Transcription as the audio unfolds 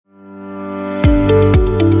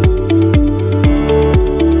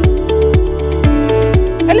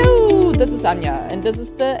and this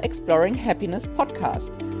is the Exploring Happiness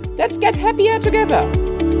podcast. Let's get happier together!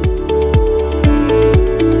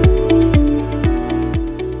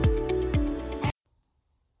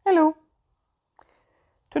 Hello!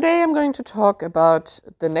 Today I'm going to talk about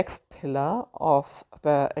the next pillar of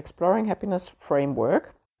the Exploring Happiness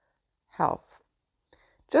framework, health.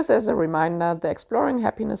 Just as a reminder, the Exploring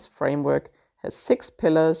Happiness framework has 6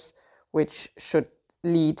 pillars which should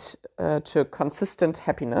lead to consistent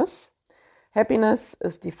happiness. Happiness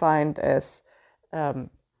is defined as,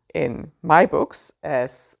 in my books,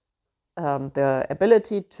 as the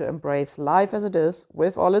ability to embrace life as it is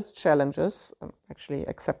with all its challenges, actually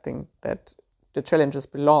accepting that the challenges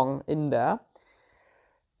belong in there,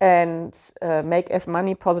 and make as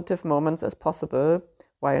many positive moments as possible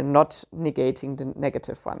while not negating the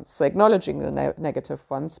negative ones. So acknowledging the negative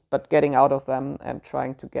ones, but getting out of them and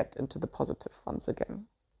trying to get into the positive ones again.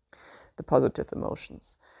 The positive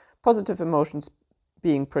emotions. Positive emotions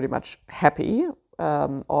being pretty much happy,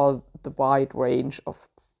 or the wide range of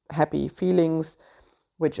happy feelings,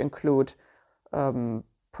 which include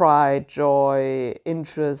pride, joy,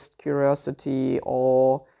 interest, curiosity,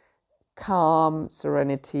 awe, calm,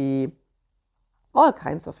 serenity, all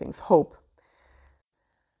kinds of things, hope.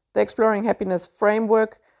 The Exploring Happiness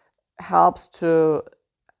framework helps to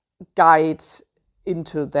guide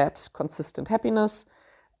into that consistent happiness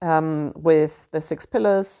with the 6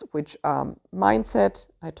 pillars, which are mindset.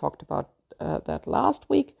 I talked about that last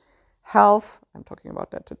week. Health, I'm talking about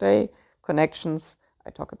that today. Connections, I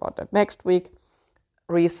talk about that next week.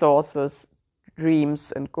 Resources,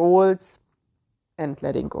 dreams and goals, and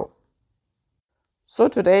letting go. So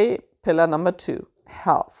today, pillar number 2,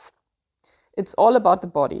 health. It's all about the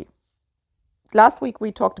body. Last week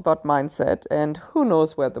we talked about mindset, and who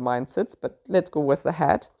knows where the mind sits, but let's go with the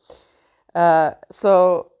head.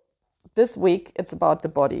 So this week it's about the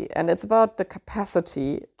body, and it's about the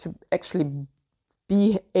capacity to actually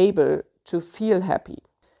be able to feel happy.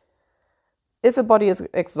 If a body is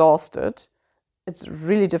exhausted, it's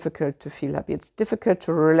really difficult to feel happy. It's difficult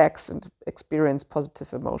to relax and experience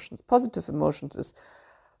positive emotions. Positive emotions is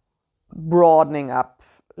broadening up,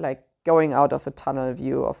 like going out of a tunnel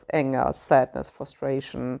view of anger, sadness,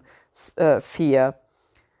 frustration, fear,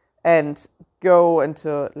 and go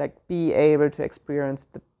into, like, be able to experience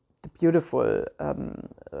the beautiful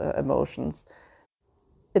emotions.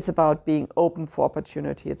 It's about being open for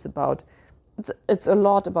opportunity. It's a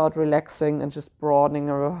lot about relaxing and just broadening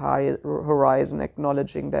our horizon,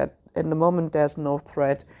 acknowledging that in the moment there's no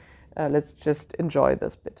threat. Let's just enjoy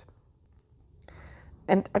this bit.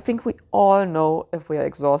 And I think we all know if we are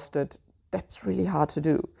exhausted, that's really hard to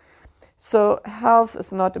do. So health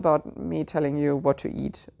is not about me telling you what to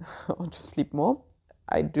eat or to sleep more.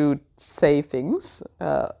 I do say things,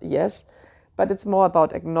 yes, but it's more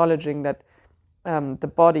about acknowledging that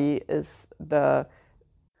the body is the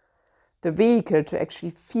vehicle to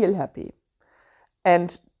actually feel happy.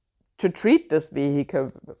 And to treat this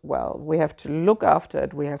vehicle well, we have to look after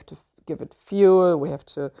it, we have to give it fuel, we have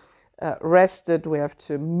to rest it, we have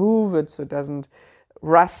to move it so it doesn't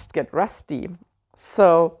get rusty.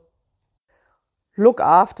 So look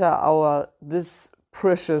after this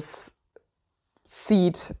precious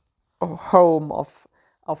seed or home of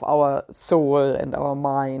our soul and our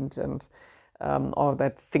mind and all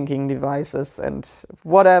that thinking devices and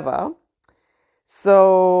whatever.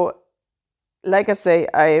 So, like I say,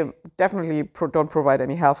 I definitely don't provide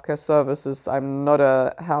any healthcare services. I'm not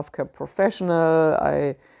a healthcare professional.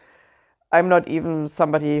 I'm not even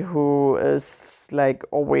somebody who is like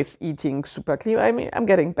always eating super clean. I mean, I'm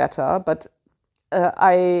getting better, but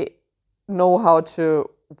I know how to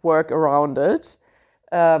work around it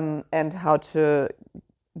and how to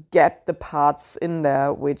get the parts in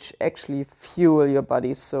there which actually fuel your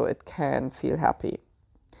body so it can feel happy.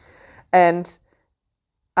 And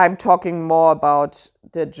I'm talking more about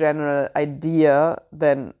the general idea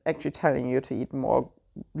than actually telling you to eat more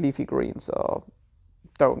leafy greens or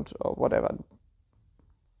don't or whatever.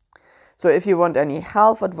 So if you want any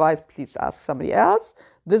health advice, please ask somebody else.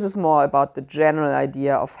 This is more about the general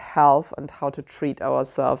idea of health and how to treat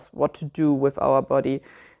ourselves, what to do with our body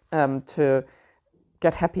to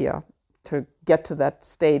get happier, to get to that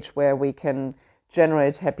stage where we can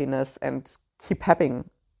generate happiness and keep having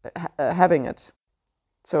it.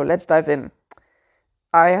 So let's dive in.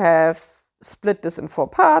 I have split this in 4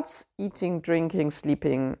 parts: eating, drinking,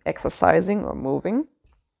 sleeping, exercising or moving.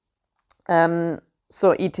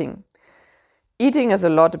 So eating. Eating is a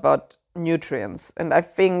lot about nutrients. And I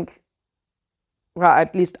think, well,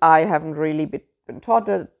 at least I haven't really been taught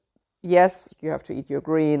it. Yes, you have to eat your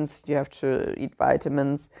greens, you have to eat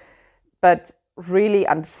vitamins. But really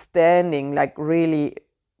understanding, like really,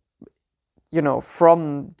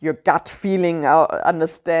 from your gut feeling,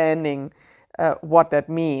 understanding what that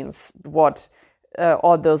means, what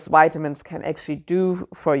all those vitamins can actually do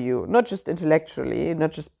for you, not just intellectually,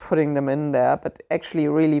 not just putting them in there, but actually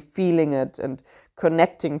really feeling it and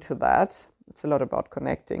connecting to that. It's a lot about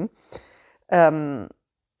connecting,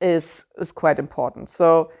 is quite important.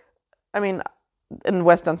 So, I mean, in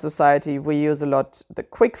Western society, we use a lot the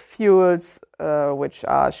quick fuels, which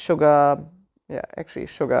are sugar,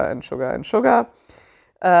 sugar and sugar and sugar.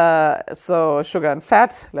 So sugar and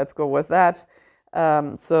fat, let's go with that.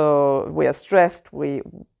 So we are stressed.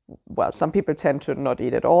 Some people tend to not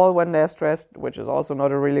eat at all when they're stressed, which is also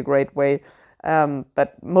not a really great way.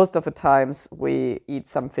 But most of the times we eat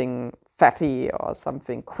something fatty or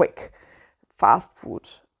something quick, fast food.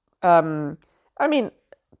 I mean,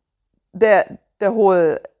 the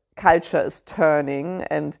whole culture is turning,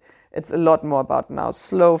 and it's a lot more about now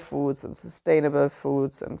slow foods and sustainable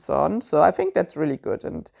foods and so on. So I think that's really good.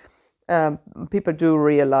 And people do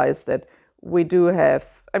realize that we do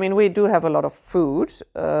have a lot of food.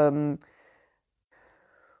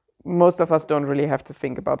 Most of us don't really have to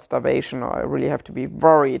think about starvation or really have to be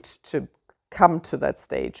worried to come to that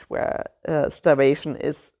stage where starvation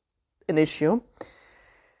is an issue.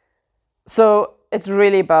 So it's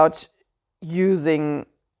really about using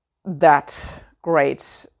that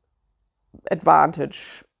great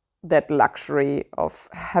advantage, that luxury of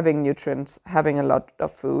having nutrients, having a lot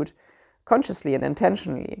of food, consciously and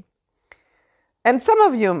intentionally. And some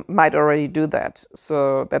of you might already do that,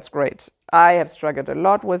 so that's great. I have struggled a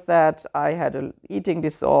lot with that. I had eating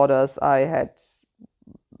disorders. I had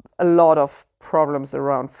a lot of problems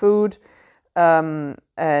around food,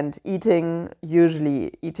 and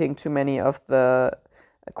usually eating too many of the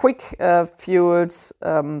quick fuels,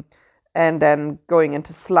 and then going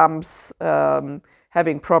into slumps,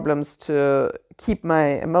 having problems to keep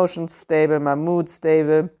my emotions stable, my mood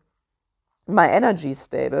stable, my energy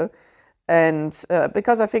stable. And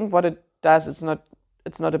because I think what it does, it's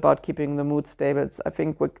not about keeping the mood stable. I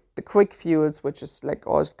think with the quick fuels, which is like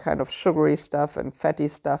all kind of sugary stuff and fatty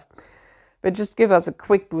stuff, they just give us a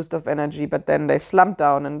quick boost of energy, but then they slump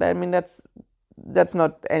down. And I mean, that's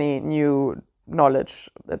not any new knowledge.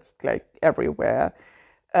 That's like everywhere.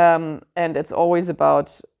 And it's always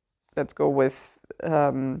about, let's go with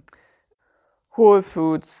whole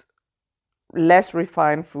foods. Less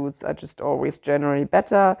refined foods are just always generally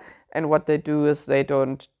better. And what they do is they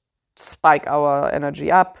don't spike our energy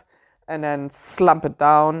up and then slump it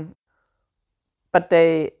down, but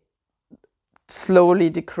they slowly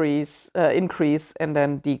increase and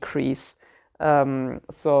then decrease.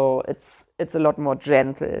 So it's a lot more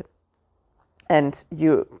gentle, and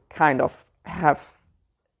you kind of have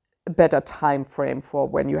a better time frame for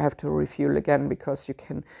when you have to refuel again, because you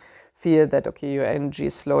can feel that, okay, your energy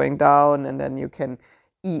is slowing down, and then you can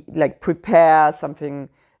eat, like prepare something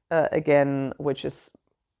again, which is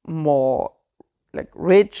more like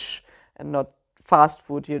rich and not fast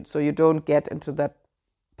food. So you don't get into that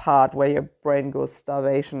part where your brain goes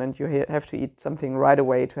starvation and you have to eat something right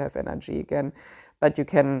away to have energy again. But you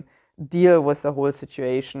can deal with the whole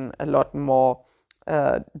situation a lot more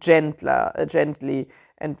gently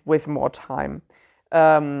and with more time.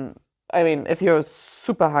 I mean, if you're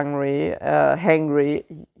super hangry,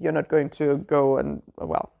 you're not going to go and,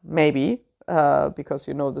 well, maybe, because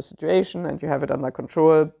you know the situation and you have it under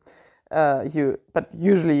control. But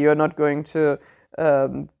usually you're not going to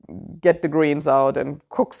get the greens out and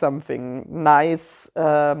cook something nice.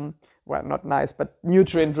 Well, not nice, but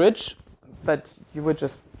nutrient rich. But you would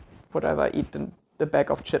just, eat the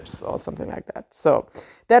bag of chips or something like that. So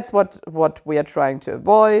that's what we are trying to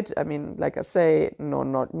avoid. I mean, like I say,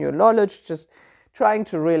 not new knowledge, just trying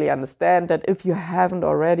to really understand that if you haven't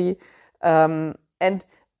already. And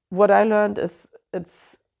what I learned is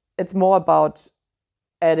it's more about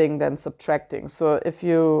adding than subtracting. So if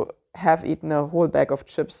you have eaten a whole bag of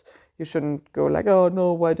chips, you shouldn't go like, oh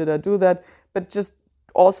no, why did I do that? But just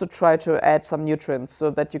also try to add some nutrients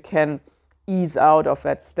so that you can ease out of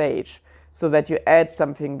that stage, so that you add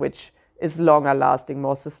something which is longer lasting,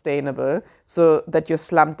 more sustainable, so that your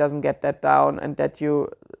slump doesn't get that down, and that you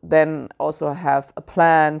then also have a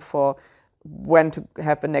plan for when to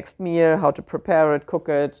have the next meal, how to prepare it, cook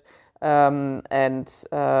it, and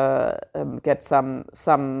get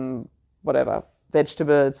some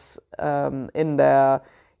vegetables in there.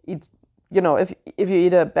 Eat, if you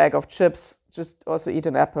eat a bag of chips, just also eat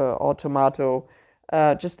an apple or tomato.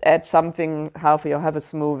 Just add something healthy, or have a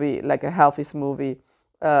smoothie, like a healthy smoothie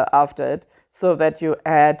after it, so that you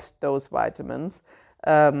add those vitamins.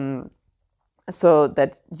 so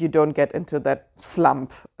that you don't get into that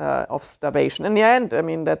slump of starvation. In the end, I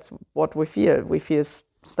mean, that's what we feel. We feel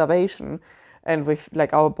starvation, and we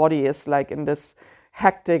like our body is like in this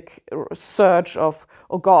hectic search of,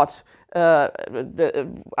 oh God,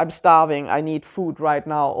 I'm starving. I need food right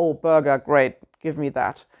now. Oh, burger, great, give me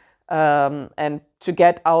that. And to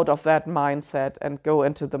get out of that mindset and go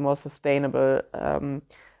into the more sustainable,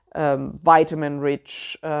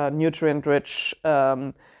 vitamin-rich, nutrient-rich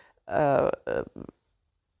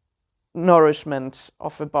nourishment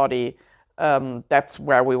of the body, that's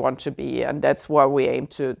where we want to be, and that's where we aim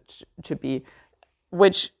to be.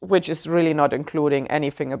 Which is really not including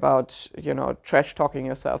anything about, trash talking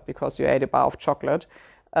yourself because you ate a bar of chocolate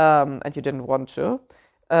and you didn't want to.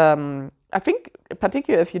 I think,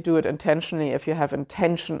 particularly if you do it intentionally, if you have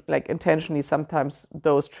intentionally sometimes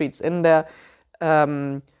those treats in there,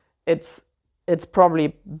 it's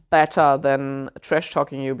probably better than trash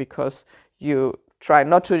talking you because you try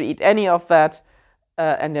not to eat any of that,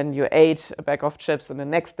 and then you ate a bag of chips, and the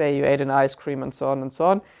next day you ate an ice cream, and so on and so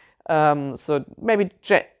on. So maybe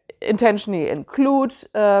intentionally include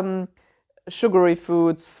sugary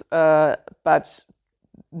foods, but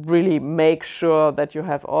really make sure that you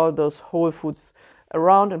have all those whole foods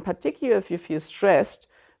around. And particularly if you feel stressed,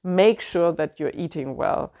 make sure that you're eating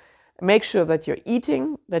well. Make sure that you're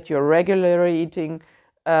eating, that you're regularly eating,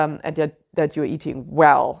 and that you're eating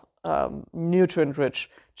well, nutrient rich.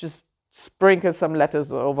 Just sprinkle some lettuce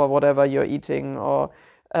over whatever you're eating, or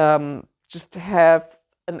just have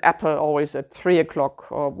an apple always at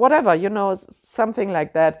 3:00 or whatever, something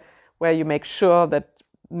like that, where you make sure that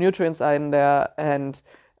nutrients are in there and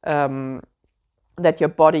that your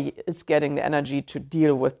body is getting the energy to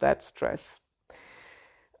deal with that stress.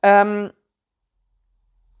 So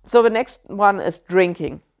the next one is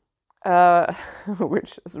drinking,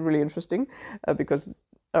 which is really interesting because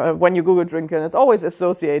when you Google drinking, it's always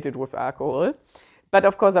associated with alcohol. But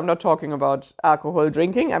of course, I'm not talking about alcohol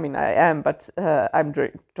drinking. I mean, I am, but I'm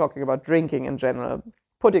talking about drinking in general,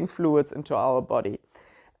 putting fluids into our body.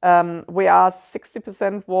 We are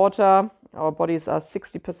 60% water. Our bodies are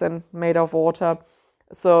 60% made of water.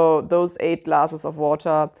 So those 8 glasses of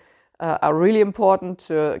water are really important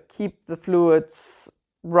to keep the fluids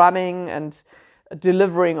running and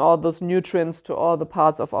delivering all those nutrients to all the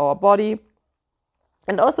parts of our body.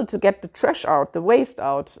 And also to get the trash out, the waste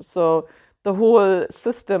out. So the whole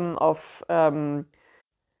system of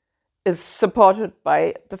is supported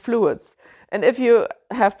by the fluids. And if you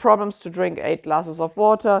have problems to drink 8 glasses of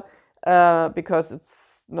water because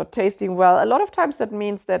it's not tasting well, a lot of times that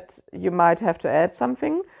means that you might have to add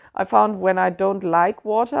something. I found when I don't like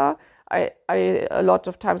water, I a lot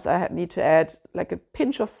of times I need to add like a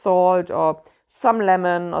pinch of salt or some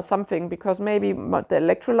lemon or something because maybe the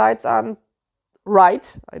electrolytes aren't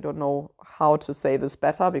right. I don't know how to say this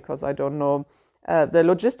better because I don't know the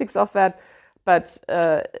logistics of that, but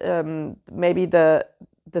maybe the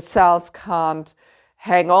cells can't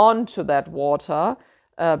hang on to that water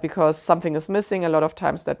because something is missing. A lot of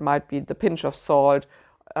times that might be the pinch of salt,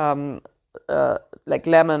 like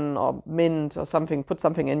lemon or mint or something, put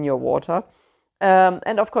something in your water.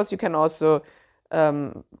 And of course you can also,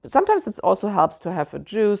 sometimes it also helps to have a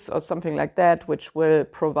juice or something like that, which will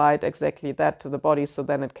provide exactly that to the body so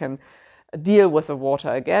then it can deal with the water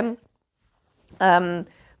again.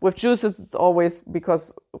 With juices, it's always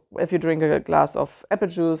because if you drink a glass of apple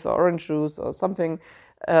juice or orange juice or something,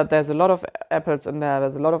 there's a lot of apples in there,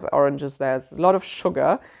 there's a lot of oranges, there's a lot of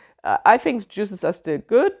sugar. I think juices are still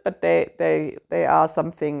good, but they are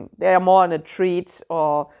something, they are more in a treat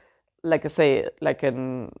or like I say, like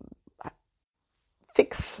a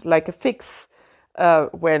fix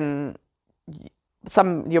when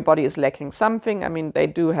your body is lacking something. I mean, they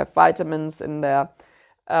do have vitamins in there,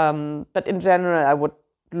 but in general, I would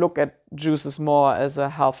look at juices more as a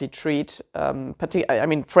healthy treat. I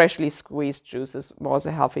mean, freshly squeezed juices more as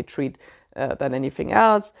a healthy treat than anything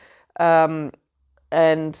else. And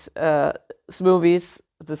smoothies,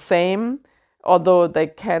 the same, although they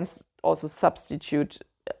can also substitute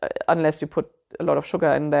unless you put a lot of sugar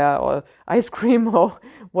in there or ice cream or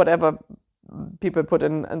whatever people put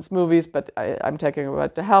in smoothies. But I'm talking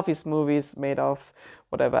about the healthy smoothies made of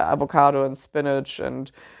whatever, avocado and spinach and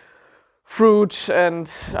fruit and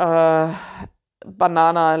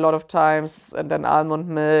banana a lot of times, and then almond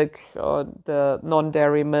milk or the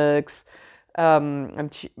non-dairy milks,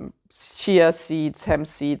 and chia seeds, hemp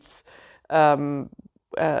seeds,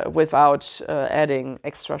 without adding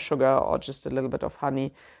extra sugar or just a little bit of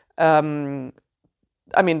honey. I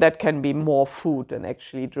mean, that can be more food than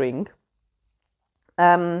actually drink.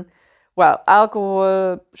 Well,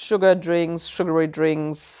 alcohol, sugary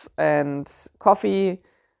drinks, and coffee,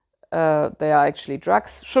 they are actually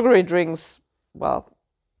drugs. Sugary drinks, well,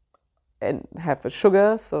 and have a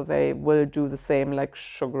sugar, so they will do the same like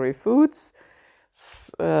sugary foods,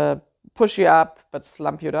 push you up but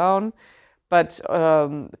slump you down. But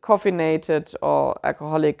caffeinated or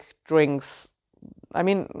alcoholic drinks, I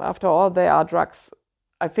mean, after all, they are drugs.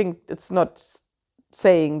 I think it's not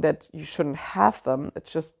saying that you shouldn't have them.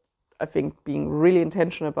 It's just, I think, being really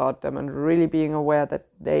intentional about them and really being aware that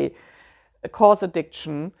they cause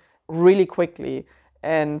addiction really quickly.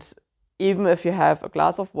 And even if you have a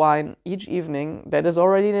glass of wine each evening, that is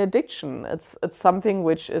already an addiction. It's something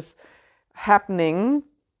which is happening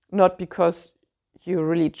not because you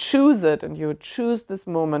really choose it and you choose this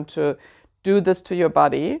moment to do this to your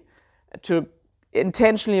body, to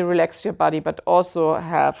intentionally relax your body, but also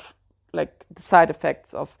have like the side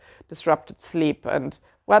effects of disrupted sleep and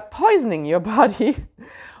poisoning your body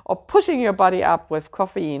or pushing your body up with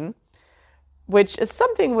caffeine, which is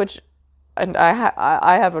something which, and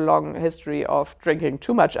I have a long history of drinking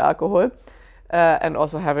too much alcohol and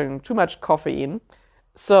also having too much caffeine.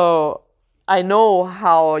 So I know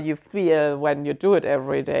how you feel when you do it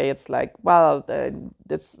every day. It's like, well,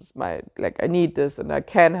 this is I need this and I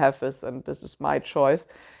can have this and this is my choice.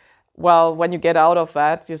 Well, when you get out of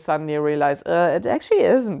that, you suddenly realize it actually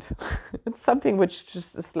isn't. It's something which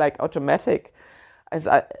just is like automatic. As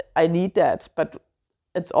I need that. But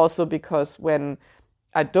it's also because when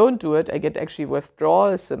I don't do it, I get actually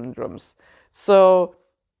withdrawal syndromes. So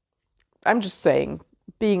I'm just saying,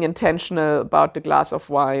 being intentional about the glass of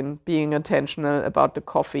wine, being intentional about the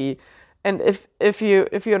coffee. And if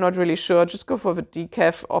you're not really sure, just go for the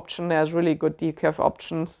decaf option. There's really good decaf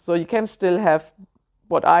options. So you can still have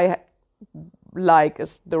what I like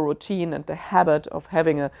is the routine and the habit of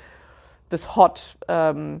having this hot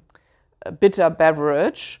bitter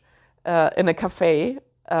beverage in a cafe,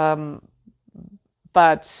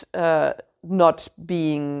 but not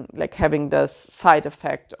being like having this side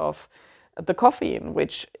effect of the caffeine,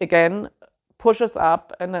 which again pushes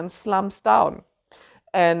up and then slumps down.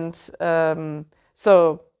 And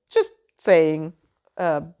so just saying,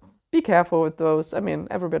 be careful with those. I mean,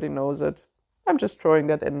 everybody knows it. I'm just throwing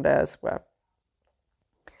that in there as well.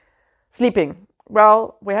 Sleeping.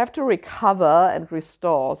 Well, we have to recover and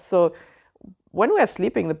restore. So when we're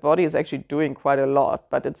sleeping, the body is actually doing quite a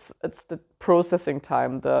lot, but it's the processing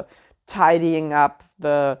time, the tidying up,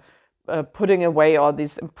 the putting away all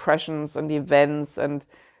these impressions and events and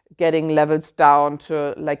getting levels down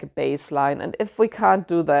to like a baseline. And if we can't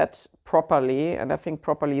do that properly, and I think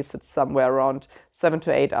properly sits somewhere around 7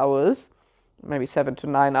 to 8 hours, maybe 7 to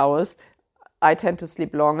 9 hours, I tend to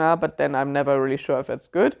sleep longer, but then I'm never really sure if it's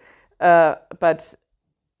good. But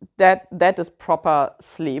that is proper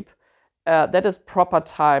sleep. That is proper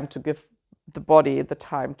time to give the body the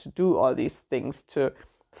time to do all these things, to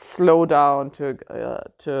slow down,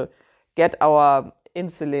 to get our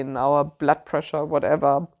insulin, our blood pressure,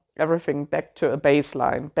 whatever, everything back to a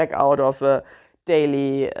baseline, back out of a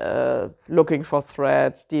daily looking for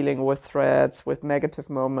threats, dealing with threats, with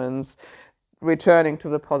negative moments, returning to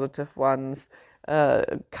the positive ones,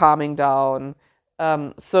 calming down.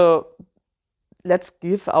 So let's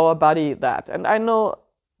give our body that. And I know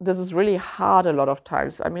this is really hard a lot of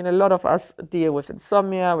times. I mean, a lot of us deal with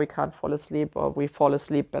insomnia. We can't fall asleep, or we fall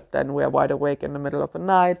asleep, but then we're wide awake in the middle of the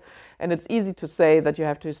night. And it's easy to say that you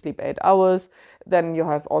have to sleep 8 hours. Then you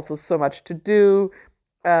have also so much to do.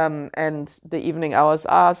 And the evening hours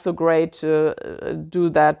are so great to do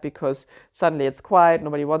that because suddenly it's quiet.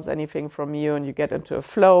 Nobody wants anything from you and you get into a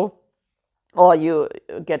flow. Or you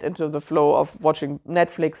get into the flow of watching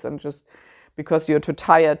Netflix and just because you're too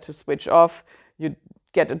tired to switch off, you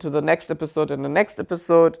get into the next episode and the next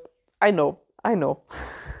episode. I know.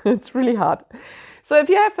 It's really hard. So if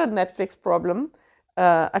you have a Netflix problem,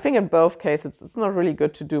 I think in both cases, it's not really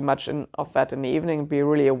good to do much of that in the evening. Be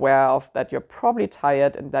really aware of that you're probably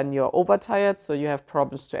tired and then you're overtired, so you have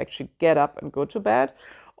problems to actually get up and go to bed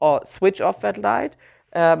or switch off that light.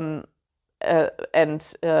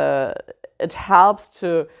 It helps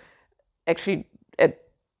to actually at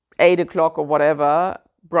 8 o'clock or whatever,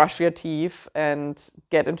 brush your teeth and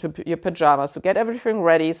get into your pajamas. So get everything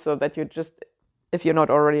ready so that you just, if you're not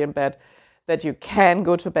already in bed, that you can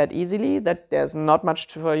go to bed easily, that there's not much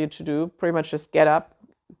for you to do. Pretty much just get up,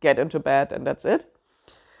 get into bed, and that's it.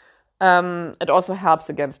 It also helps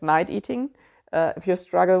against night eating if you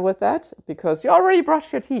struggle with that, because you already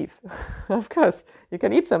brushed your teeth. Of course, you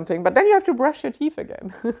can eat something, but then you have to brush your teeth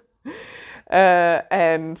again.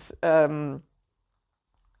 And the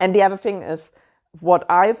other thing is, what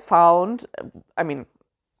I found, I mean,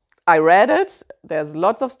 I read it. There's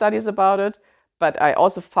lots of studies about it, but I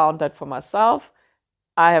also found that for myself,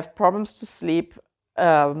 I have problems to sleep.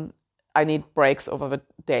 I need breaks over the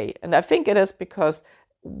day. And I think it is because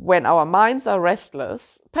when our minds are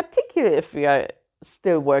restless, particularly if we are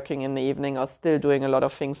still working in the evening or still doing a lot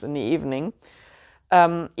of things in the evening,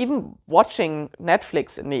 even watching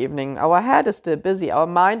Netflix in the evening, our head is still busy, our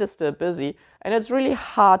mind is still busy, and it's really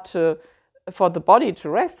hard for the body to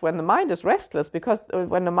rest when the mind is restless, because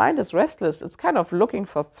when the mind is restless, it's kind of looking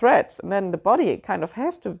for threats, and then the body kind of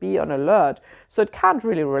has to be on alert, so it can't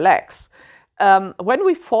really relax. When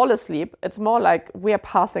we fall asleep, it's more like we are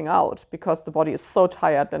passing out because the body is so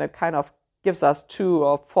tired that it kind of gives us 2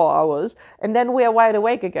 or 4 hours, and then we are wide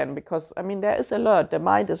awake again because, there is alert, the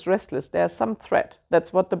mind is restless, there's some threat.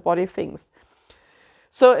 That's what the body thinks.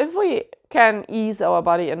 So if we can ease our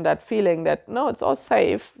body in that feeling that, no, it's all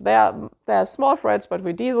safe, there are small threats, but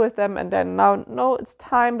we deal with them, and then now, no, it's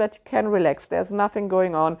time that you can relax. There's nothing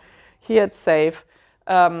going on. Here it's safe.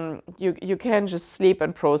 You can just sleep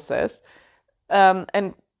and process.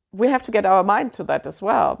 And we have to get our mind to that as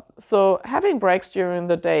well. So having breaks during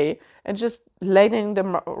the day and just letting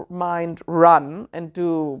the mind run and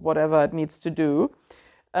do whatever it needs to do,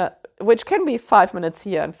 which can be 5 minutes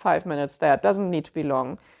here and 5 minutes there. It doesn't need to be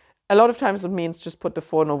long. A lot of times it means just put the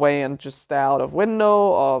phone away and just stare out of window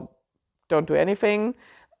or don't do anything,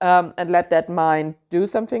 and let that mind do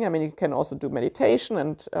something. You can also do meditation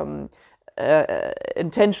and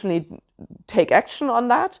intentionally take action on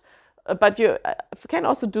that. But you can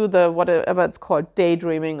also do the whatever it's called,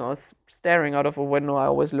 daydreaming or staring out of a window. I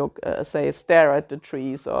always stare at the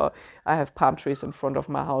trees, or I have palm trees in front of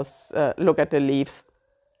my house, look at the leaves,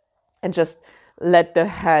 and just let the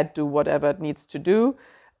head do whatever it needs to do,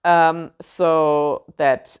 so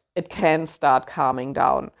that it can start calming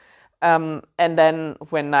down. And then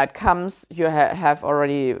when night comes, you have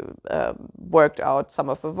already worked out some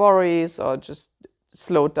of the worries or just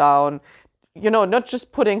slowed down. Not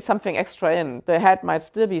just putting something extra in. The head might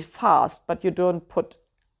still be fast, but you don't put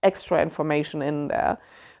extra information in there.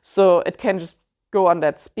 So it can just go on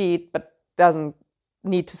that speed, but doesn't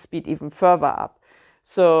need to speed even further up.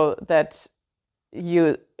 So that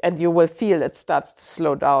you will feel it starts to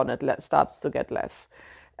slow down, it starts to get less.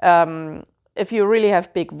 If you really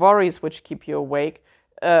have big worries which keep you awake,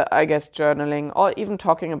 I guess journaling or even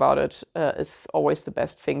talking about it is always the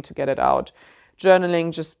best thing to get it out.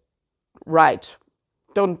 Journaling, just write.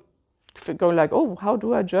 Don't go like, oh, how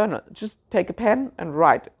do I journal? Just take a pen and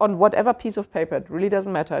write on whatever piece of paper. It really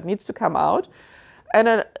doesn't matter. It needs to come out.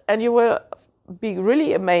 And you will be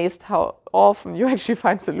really amazed how often you actually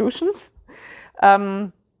find solutions.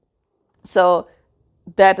 So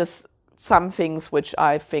that is some things which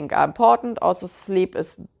I think are important. Also, sleep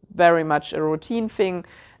is very much a routine thing.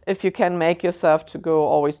 If you can make yourself to go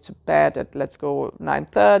always to bed at, let's go,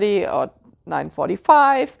 9:30 or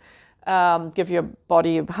 9:45, give your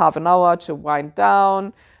body half an hour to wind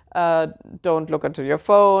down. Don't look into your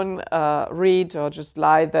phone, read, or just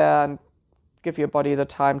lie there and give your body the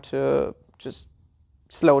time to just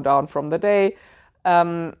slow down from the day.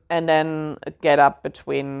 And then get up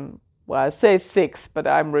between, I say 6, but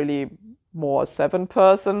I'm really more a 7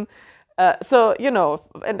 person. So,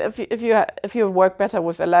 and if you work better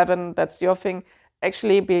with 11, that's your thing.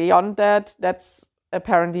 Actually, beyond that, that's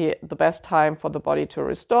apparently the best time for the body to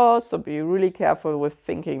restore. So be really careful with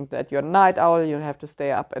thinking that you're a night owl, you have to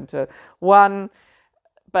stay up until 1.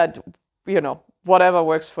 But, whatever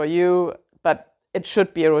works for you, but it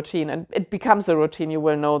should be a routine, and it becomes a routine. You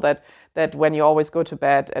will know that when you always go to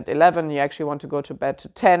bed at 11, you actually want to go to bed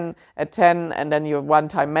at 10, and then you one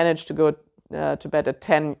time manage to go to bed at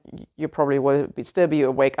 10, you probably will still be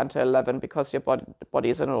awake until 11 because your body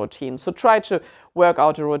is in a routine. So try to work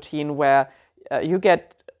out a routine where you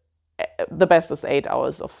get the best is 8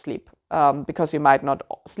 hours of sleep, because you might not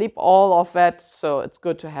sleep all of that. So it's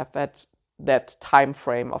good to have that time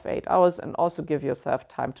frame of 8 hours, and also give yourself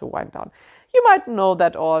time to wind down. You might know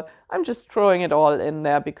that all. I'm just throwing it all in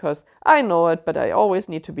there because I know it, but I always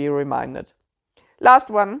need to be reminded. Last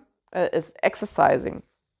one is exercising.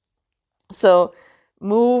 So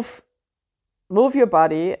move your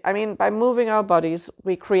body. By moving our bodies,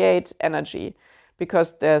 we create energy,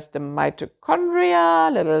 because there's the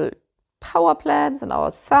mitochondria, little power plants in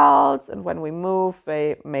our cells, and when we move,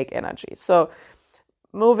 they make energy. So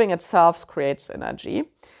moving itself creates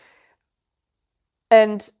energy.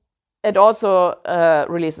 And it also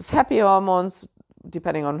releases happy hormones.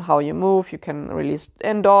 Depending on how you move, you can release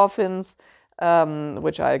endorphins,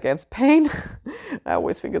 which are against pain. I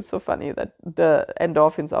always think it's so funny that the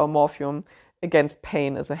endorphins, our morphine, against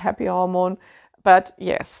pain is a happy hormone. But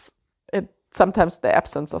yes, sometimes the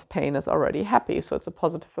absence of pain is already happy, so it's a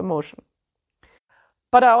positive emotion.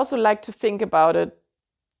 But I also like to think about it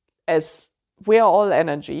as we are all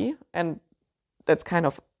energy, and that's kind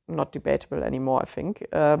of not debatable anymore, I think.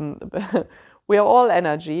 We are all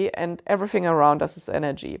energy, and everything around us is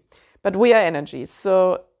energy. But we are energy.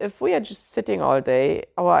 So if we are just sitting all day,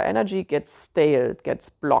 our energy gets stale, it gets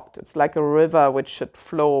blocked. It's like a river which should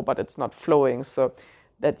flow, but it's not flowing. So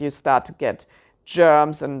that you start to get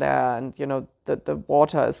germs in there, and the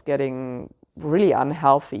water is getting really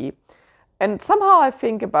unhealthy. And somehow I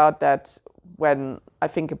think about that when I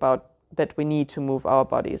think about that we need to move our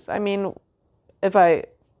bodies. I mean, if I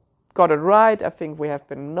got it right, I think we have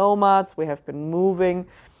been nomads, we have been moving,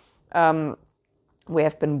 we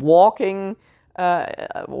have been walking,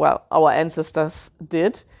 our ancestors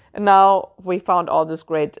did. And now we found all these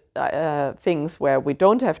great things where we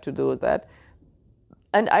don't have to do that.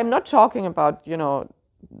 And I'm not talking about,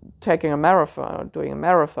 taking a marathon or doing a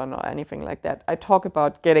marathon or anything like that. I talk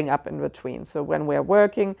about getting up in between. So when we're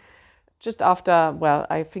working, just after,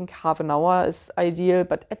 I think half an hour is ideal,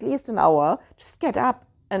 but at least an hour, just get up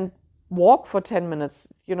and walk for 10 minutes,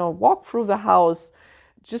 walk through the house,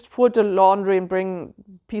 just fold the laundry and bring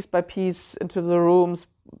piece by piece into the rooms,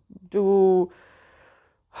 do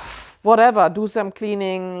whatever, do some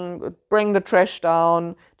cleaning, bring the trash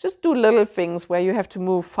down, just do little things where you have to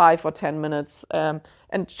move 5 or 10 minutes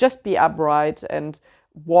and just be upright and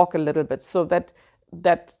walk a little bit so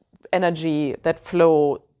that energy, that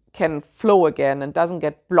flow can flow again and doesn't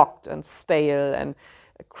get blocked and stale and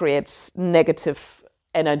creates negative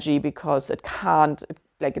energy because it can't,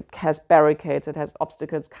 it has barricades, it has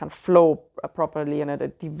obstacles, can't flow properly, and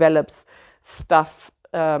it develops stuff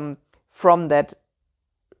from that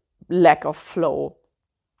lack of flow,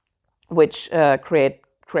 which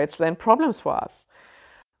creates then problems for us.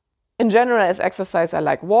 In general, as exercise, I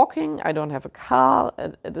like walking. I don't have a car.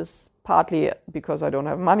 It is partly because I don't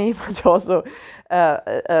have money, but also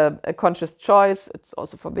a conscious choice. It's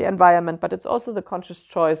also for the environment, but it's also the conscious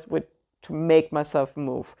choice to make myself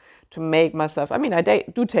move, I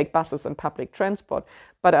do take buses and public transport,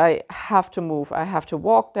 but I have to move. I have to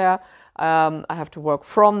walk there. I have to work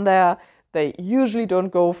from there. They usually don't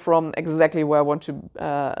go from exactly where I want to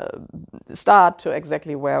start to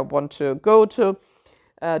exactly where I want to go to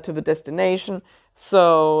the destination.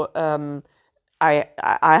 So I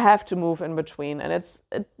have to move in between, and it's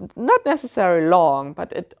not necessarily long,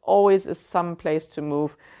 but it always is some place to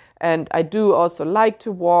move. And I do also like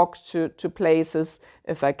to walk to places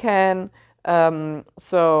if I can.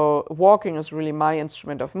 So walking is really my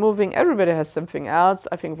instrument of moving. Everybody has something else.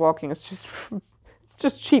 I think walking is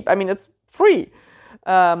just cheap. I mean, it's free,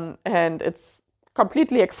 and it's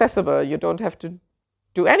completely accessible. You don't have to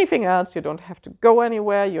do anything else. You don't have to go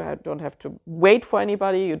anywhere. You don't have to wait for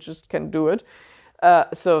anybody. You just can do it.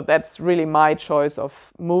 So that's really my choice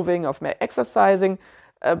of moving, of exercising.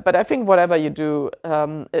 But I think whatever you do,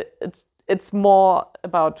 it's more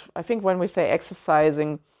about, I think when we say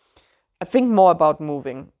exercising, I think more about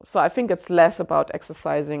moving. So I think it's less about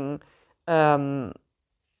exercising and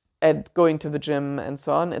going to the gym and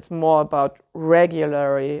so on. It's more about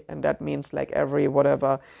regularly, and that means like every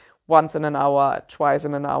once in an hour, twice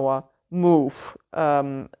in an hour, move,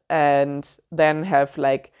 and then have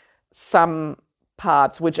like some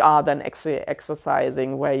parts which are then actually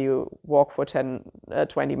exercising, where you walk for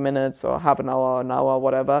 20 minutes or half an hour,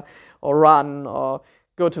 whatever, or run or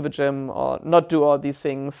go to the gym or not do all these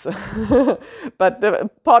things. But the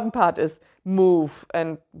important part is move,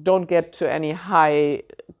 and don't get to any high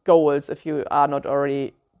goals if you are not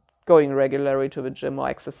already going regularly to the gym or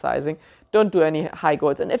exercising. Don't do any high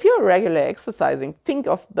goals. And if you're regularly exercising, think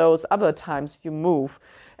of those other times you move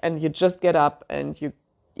and you just get up and you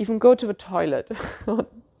even go to the toilet,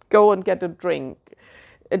 go and get a drink.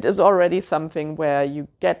 It is already something where you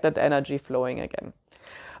get that energy flowing again.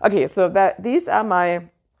 Okay, so these are my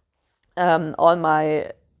all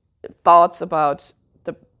my thoughts about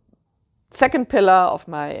the second pillar of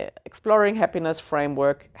my Exploring Happiness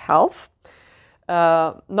framework, health.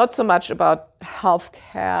 Not so much about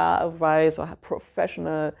healthcare advice or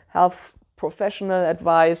health professional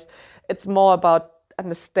advice. It's more about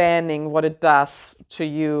understanding what it does to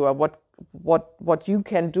you, or what you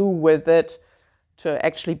can do with it to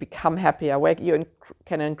actually become happier, where you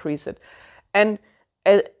can increase it. And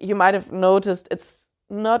you might have noticed it's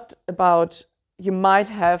not about, you might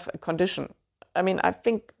have a condition. I mean, I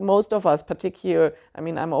think most of us,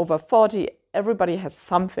 I'm over 40, everybody has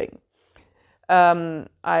something.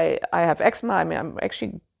 I have eczema. I mean, I'm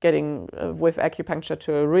actually getting with acupuncture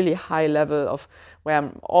to a really high level of where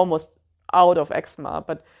I'm almost out of eczema,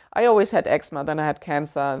 but I always had eczema, then I had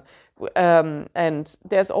cancer, and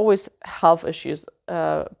there's always health issues,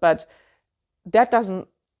 but that doesn't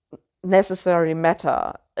necessarily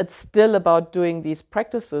matter. It's still about doing these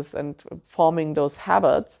practices and forming those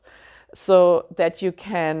habits so that you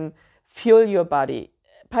can fuel your body,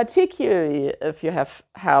 particularly if you have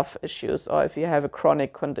health issues or if you have a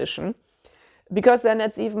chronic condition, because then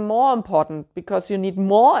it's even more important, because you need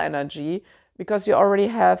more energy, because you already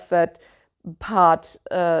have that part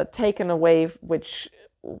taken away, which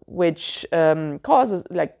causes,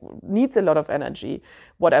 like, needs a lot of energy,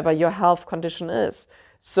 whatever your health condition is.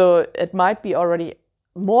 So it might be already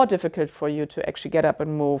more difficult for you to actually get up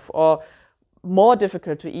and move, or more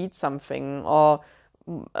difficult to eat something, or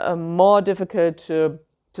more difficult to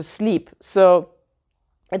sleep. So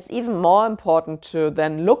it's even more important to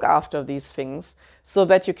then look after these things so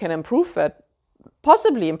that you can improve it,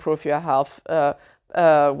 possibly improve your health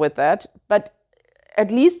with that, but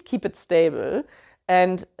at least keep it stable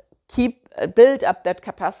and build up that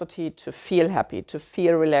capacity to feel happy, to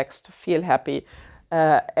feel relaxed, to feel happy,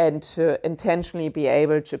 and to intentionally be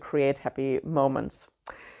able to create happy moments.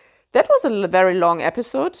 That was a very long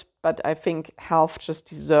episode, but I think health just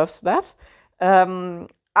deserves that.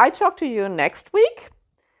 I talk to you next week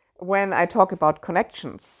when I talk about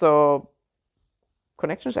connections. So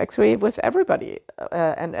connections actually with everybody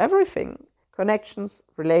and everything. Connections,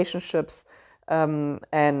 relationships,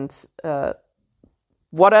 and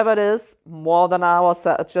whatever it is, more than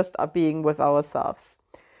ourselves, just being with ourselves.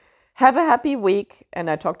 Have a happy week, and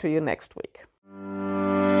I talk to you next week.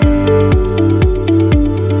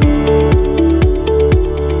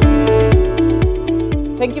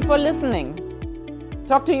 Thank you for listening.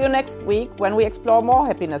 Talk to you next week when we explore more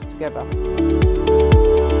happiness together.